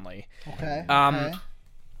family. Okay. Okay.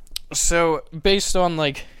 So based on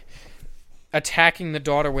like attacking the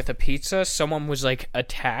daughter with a pizza, someone was like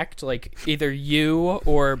attacked, like either you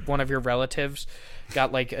or one of your relatives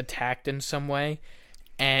got like attacked in some way,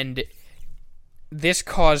 and this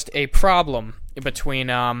caused a problem between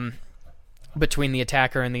the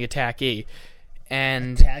attacker and the attackee.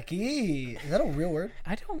 And Attackee. Is that a real word?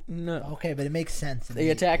 I don't know. Okay, but it makes sense. The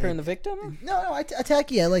attacker and the victim? No,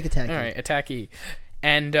 attackee. I like attackee. All right, attackee.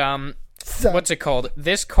 And So- what's it called?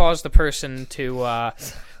 This caused the person to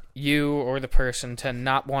you or the person to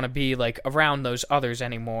not want to be like around those others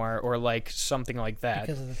anymore, or like something like that.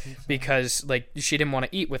 Because of the pizza. Because like she didn't want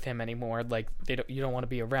to eat with him anymore. Like you don't want to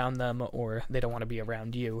be around them, or they don't want to be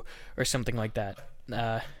around you, or something like that.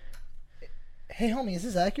 Hey, homie, is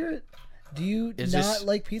this accurate? Do you Is not this-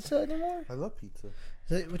 like pizza anymore? I love pizza.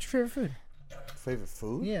 What's your favorite food? Favorite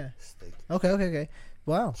food? Yeah. Steak. Okay.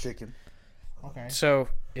 Wow. Chicken. Okay. So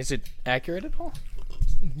is it accurate at all?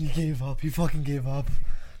 You gave up. You fucking gave up.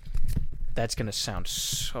 That's gonna sound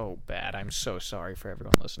so bad. I'm so sorry for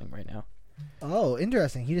everyone listening right now. Oh,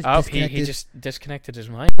 interesting. He just Oh, disconnected. he just disconnected his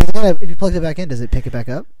mic. If you plugged it back in, does it pick it back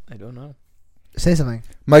up? I don't know. Say something.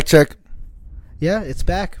 Mic check. Yeah, it's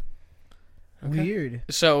back. Okay. Weird.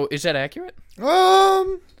 So is that accurate?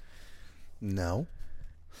 No.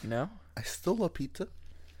 No. I still love pizza.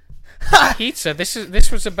 Pizza.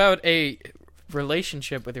 This was about a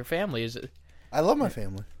relationship with your family. Is it? I love my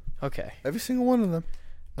family. Okay. Every single one of them.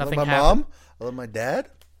 Nothing I love my happened? mom. I love my dad.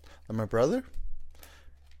 I love my brother.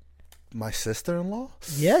 My sister-in-law.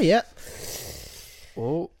 Yeah.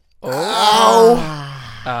 Oh.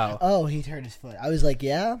 Ow! Oh, he turned his foot. I was like,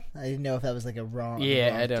 yeah. I didn't know if that was like a wrong. Yeah,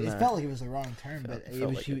 wrong- I don't know. It felt like it was a wrong turn, but it felt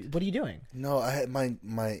was. like you, what are you doing? No, I had my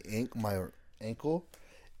ankle.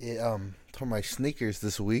 It tore my sneakers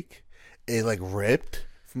this week. It like ripped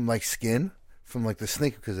from like skin from like the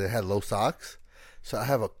sneaker because it had low socks. So I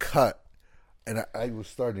have a cut, and I was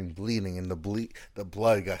starting bleeding, and the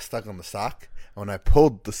blood got stuck on the sock. And when I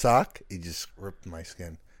pulled the sock, it just ripped my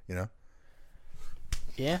skin. You know.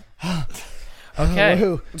 Yeah. Okay.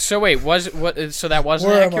 Oh. So wait, so that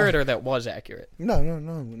wasn't Where am accurate, I? or that was accurate? No,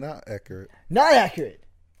 not accurate. Not accurate.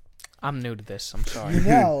 I'm new to this. I'm sorry. You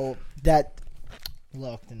know that.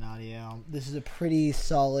 Look, Donadio, this is a pretty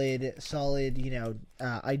solid,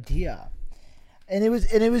 idea, and it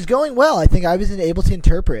was going well. I think I was able to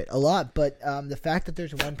interpret a lot, but the fact that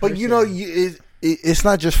there's one person, But you know, it's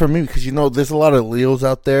not just for me because you know there's a lot of Leos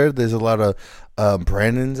out there. There's a lot of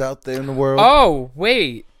Brandons out there in the world. Oh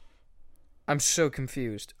wait, I'm so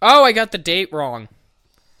confused. Oh, I got the date wrong.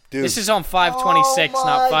 Dude, This is on 5/26, Oh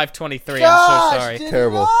not my 5/23. gosh, I'm so sorry.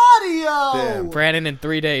 Terrible. Donadio! Damn. Brandon, in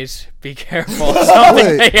 3 days, be careful.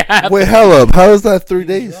 Something may happen. wait, hell up. How is that 3 He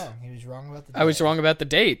days? was wrong. He was wrong about the. I was date. wrong about the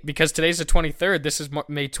date because today's the 23rd. This is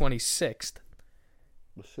May 26th.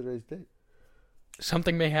 What's today's date?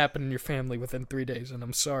 Something may happen in your family within 3 days, and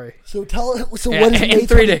I'm sorry. So what is in May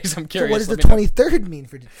 3 days? I'm curious. So what does the Let me know. 23rd mean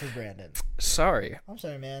for Branden? Sorry. I'm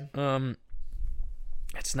sorry, man.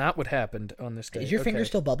 It's not what happened on this day. Is your finger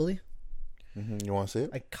still bubbly? Mm-hmm. You want to see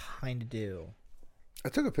it? I kind of do. I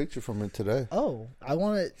took a picture from it today. Oh, I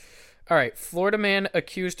want to. All right. Florida man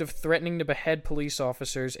accused of threatening to behead police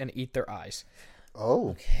officers and eat their eyes. Oh.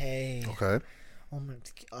 Okay. Okay. Oh my.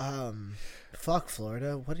 Fuck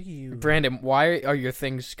Florida. What are you, Branden? Why are your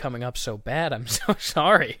things coming up so bad? I'm so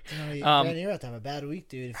sorry. Branden, you're about to have a bad week,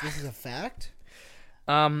 dude. If this is a fact.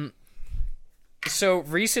 So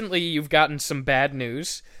recently you've gotten some bad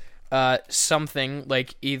news. Something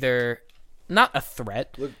like either not a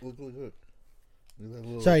threat. Look. Look at that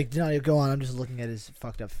little... Sorry, Donadio, go on. I'm just looking at his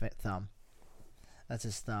fucked up thumb. That's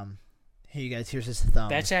his thumb. Here, you guys. Here's his thumb.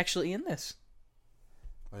 That's actually in this.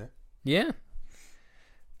 Oh, yeah?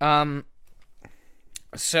 Yeah.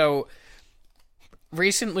 So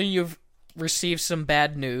recently you've received some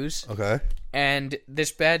bad news. Okay. And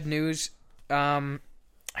this bad news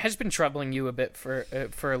has been troubling you a bit for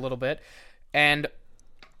a little bit. And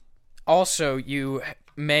also you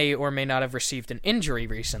may or may not have received an injury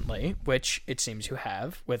recently, which it seems you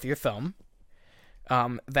have with your thumb.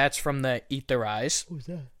 That's from the Eat Their Eyes. Who's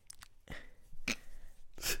that?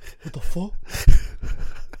 What the fuck?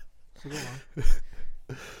 So go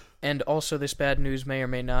on. And also this bad news may or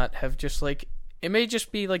may not have just like, it may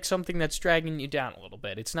just be like something that's dragging you down a little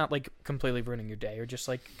bit. It's not like completely ruining your day or just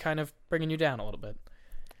like kind of bringing you down a little bit.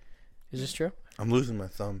 Is this true? I'm losing my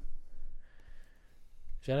thumb.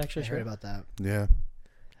 Is that actually I true? heard about that. Yeah.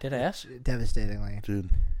 Did I ask? Devastatingly. Dude.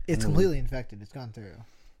 It's completely infected. It's gone through.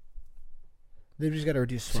 They've just got to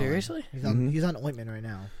reduce swelling. Seriously? He's on ointment right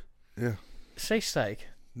now. Yeah. Say psych.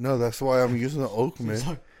 No, that's why I'm using the ointment.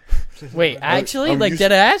 Wait, actually? I'm Like, using-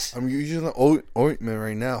 dead ass? I'm using the ointment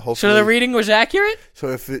right now. Hopefully. So the reading was accurate? So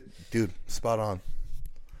if it... Dude, spot on.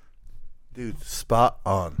 Dude, spot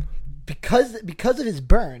on. Because of his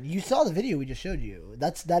burn, you saw the video we just showed you.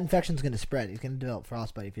 That infection's going to spread. He's going to develop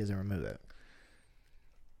frostbite if he doesn't remove it.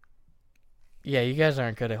 Yeah, you guys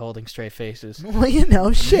aren't good at holding straight faces. Well, you know,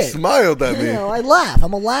 You shit. smiled at me. You know, I laugh.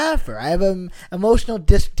 I'm a laugher. I have emotional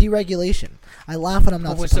deregulation. I laugh when I'm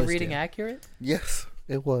not Was supposed the reading to. accurate? Yes,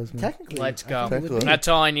 it was. Man. Technically. Let's I go. think it would be. That's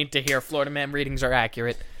all I need to hear. Florida man readings are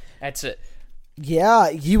accurate. That's it.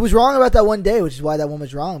 Yeah, he was wrong about that one day, which is why that one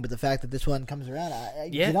was wrong. But the fact that this one comes around,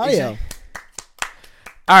 Yeah, Donadio. exactly.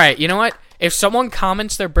 All right, you know what? If someone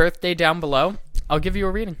comments their birthday down below, I'll give you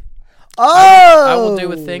a reading. Oh! I will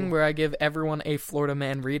do a thing where I give everyone a Florida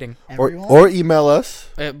man reading. Everyone? Or email us.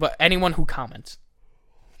 But anyone who comments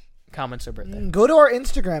their birthday. Go to our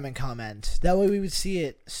Instagram and comment. That way we would see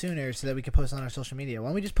it sooner so that we could post it on our social media. Why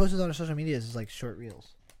don't we just post it on our social media as like short reels?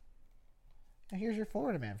 Now here's your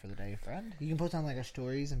Florida man for the day, friend. You can post on like our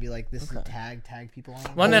stories and be like, this is tag people on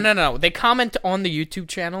it. Well, no. They comment on the YouTube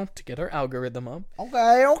channel to get our algorithm up.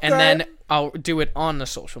 Okay. And then I'll do it on the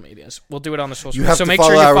social medias. We'll do it on the social You medias. have So to make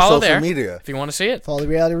follow sure you our follow social there media. if you want to see it. Follow the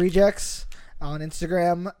Reality Rejects on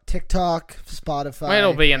Instagram, TikTok, Spotify.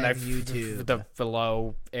 It'll be in and the YouTube. the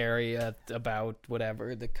below area about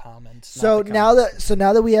whatever the comments. So not the now comments.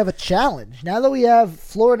 that we have a challenge, now that we have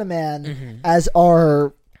Florida Man as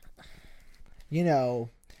our,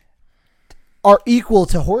 are equal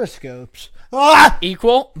to horoscopes.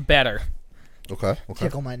 Equal, better. Okay.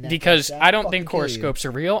 Tickle my neck. Because I'll I don't fucking think kill you. horoscopes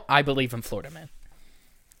are real. I believe in Florida Man.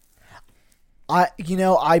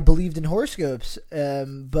 I believed in horoscopes,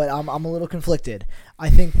 but I'm a little conflicted. I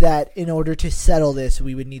think that in order to settle this,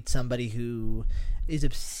 we would need somebody who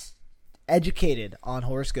is educated on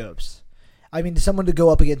horoscopes. I mean, someone to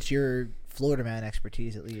go up against your Florida Man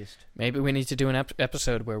expertise, at least. Maybe we need to do an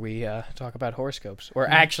episode where we talk about horoscopes, or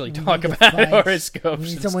actually talk need to about find- horoscopes.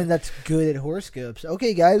 We need someone that's good at horoscopes.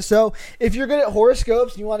 Okay, guys. So if you're good at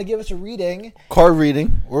horoscopes and you want to give us a reading, Card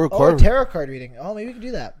reading or a card. tarot card reading. Oh, maybe we can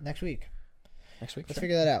do that next week. Next week. Let's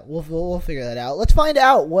figure that out. We'll figure that out. Let's find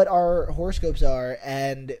out what our horoscopes are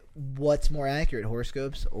and what's more accurate,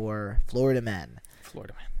 horoscopes or Florida Men.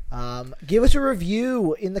 Florida Man. Give us a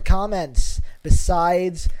review in the comments.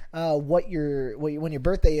 Besides when your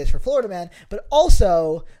birthday is for Florida Man, but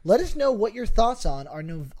also let us know what your thoughts on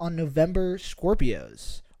November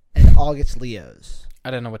Scorpios and August Leos. I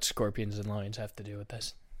don't know what scorpions and lions have to do with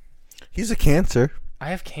this. He's a Cancer. I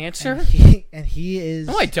have cancer? And he is.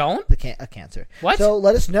 No, I don't. A Cancer. What? So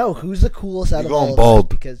let us know who's the coolest out You're of all going of bald. us,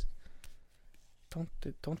 because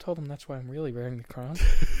Don't tell them that's why I'm really wearing the crown.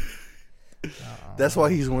 That's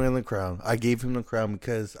why he's wearing the crown. I gave him the crown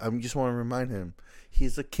because I just want to remind him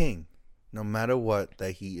he's a king. No matter what,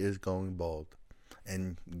 that he is going bald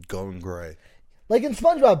and going gray. Like in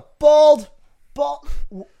SpongeBob, bald.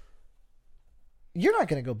 You're not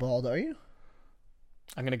gonna go bald, are you?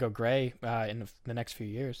 I'm gonna go gray in the next few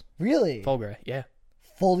years. Really? Full gray, yeah.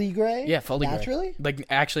 Fully gray? Yeah, fully naturally? gray. Like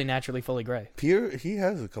actually naturally fully gray. Pierre, he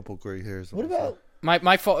has a couple gray hairs. What about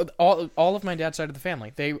all of my dad's side of the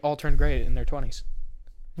family? They all turned gray in their 20s.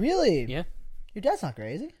 really? Yeah, Your dad's not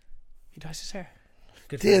gray, is he? he dyes his hair.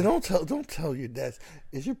 Good for Dan, him. don't tell your dad.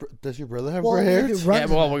 Does your brother have Well, gray if hairs? it runs Yeah,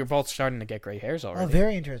 in well, that- we're both starting to get gray hairs Oh, already.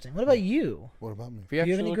 very interesting. What about you? What about me? If you Do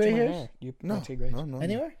you have actually any look gray at my hairs? hair, you No, might see gray. no.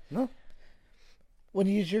 Anywhere? No. When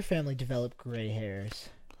did your family develop gray hairs?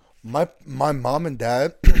 My mom and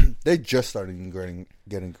dad, they just started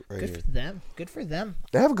getting gray Good hairs. for them. Good for them.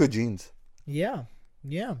 They have good genes. Yeah.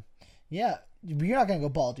 You're not gonna go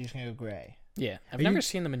bald. You're just gonna go gray. Yeah, I've Are never you-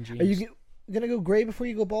 seen them in jeans. Are you gonna go gray before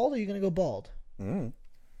you go bald, or are you gonna go bald? Mm.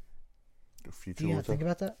 The future Do you will not think tell.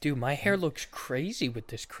 about that? Dude, my hair looks crazy with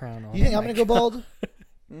this crown on. You think Oh I'm my gonna go bald?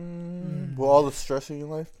 With all the stress in your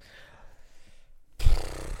life,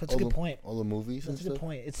 That's a good point. all the movies and That's a good stuff.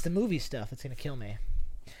 point. It's the movie stuff that's gonna kill me.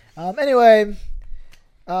 Anyway,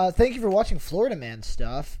 thank you for watching Florida Man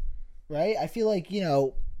stuff. Right? I feel like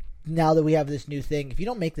now that we have this new thing, if you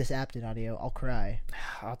don't make this app, Donadio, I'll cry.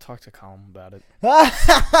 I'll talk to Colin about it.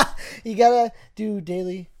 You gotta do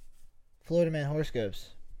daily Florida Man horoscopes,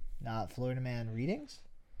 not Florida Man readings.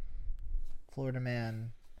 Florida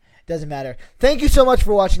Man. Doesn't matter. Thank you so much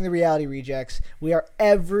for watching the Reality Rejects. We are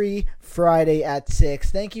every Friday at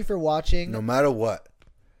 6. Thank you for watching. No matter what,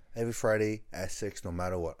 every Friday at 6. No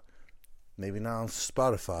matter what, maybe not on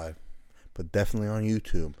Spotify, but definitely on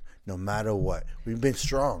YouTube. No matter what, we've been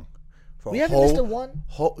strong. We haven't missed a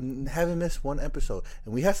one. Haven't missed one episode,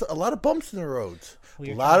 and we had a lot of bumps in the roads. We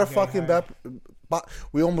A are lot of trying fucking very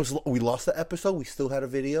we lost the episode. We still had a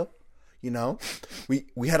video.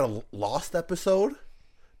 We had a lost episode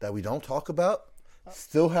that we don't talk about.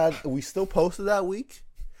 We still posted that week.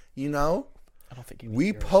 I don't think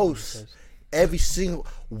We post every single.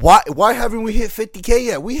 Why haven't we hit 50K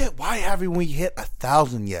yet? Why haven't we hit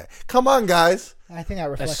 1,000 yet? Come on, guys. I think that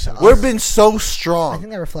reflects so- us. We've been so I strong.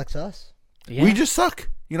 think that reflects us. Yeah. We just suck.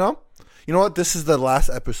 You know what? This is the last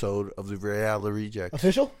episode of the Reality Rejects.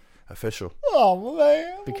 Official? Official. Oh,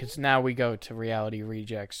 man. because now we go to Reality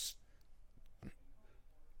Rejects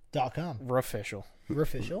 .com. Reofficial.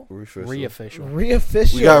 Reofficial? Reofficial.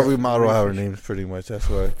 Reofficial. We gotta remodel our names pretty much. That's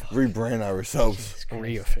why rebrand ourselves. Jesus Christ.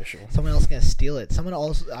 Reofficial. Someone else is gonna steal it. Someone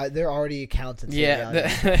else. There are already accounts. That say Yeah.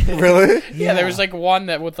 reality. Really? Yeah, there was like one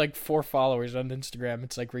that with like 4 followers on Instagram.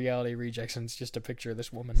 It's like Reality Rejects, and it's just a picture of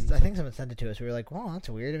this woman. I think someone sent it to us. We were like, "Wow, that's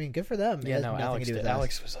weird." I mean, good for them. It Yeah, has no, nothing Alex. to do with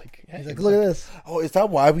Alex us. was like, He's hey, like, "Look at this." Oh, is that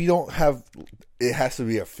why we don't have? It has to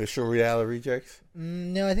be official Reality Rejects.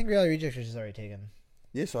 No, I think Reality Rejects is already taken.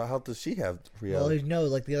 Yeah. So how does she have Well, reality? no,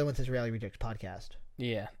 like the other one says Reality Rejects podcast.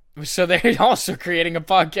 Yeah. So they're also creating a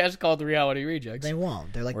podcast called The Reality Rejects. They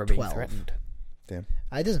won't. They're like We're being 12. threatened. Damn.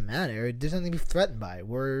 It doesn't matter. There's nothing to be threatened by.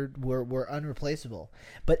 We're unreplaceable.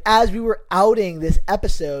 But as we were outing this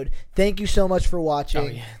episode, thank you so much for watching. Oh,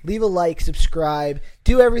 yeah. Leave a like, subscribe,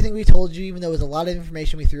 do everything we told you, even though it was a lot of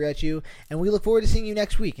information we threw at you. And we look forward to seeing you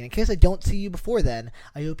next week. And in case I don't see you before then,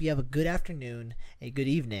 I hope you have a good afternoon, a good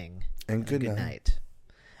evening, And good a night. night.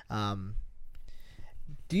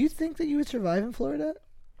 Do you think that you would survive in Florida?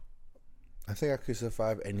 I think I could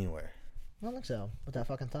survive anywhere. I don't think so. With that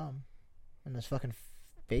fucking thumb. And those fucking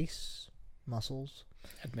face muscles.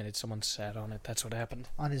 Admitted someone sat on it. That's what happened.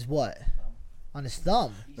 On his what? On his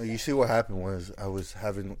thumb. No, you see what happened was I was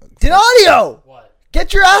having. Donadio! What?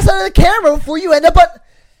 Get your ass out of the camera before you end up on...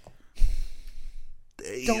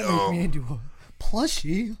 Don't make me into a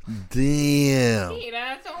plushie. Damn.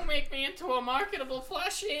 Don't make me into a marketable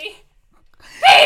plushie.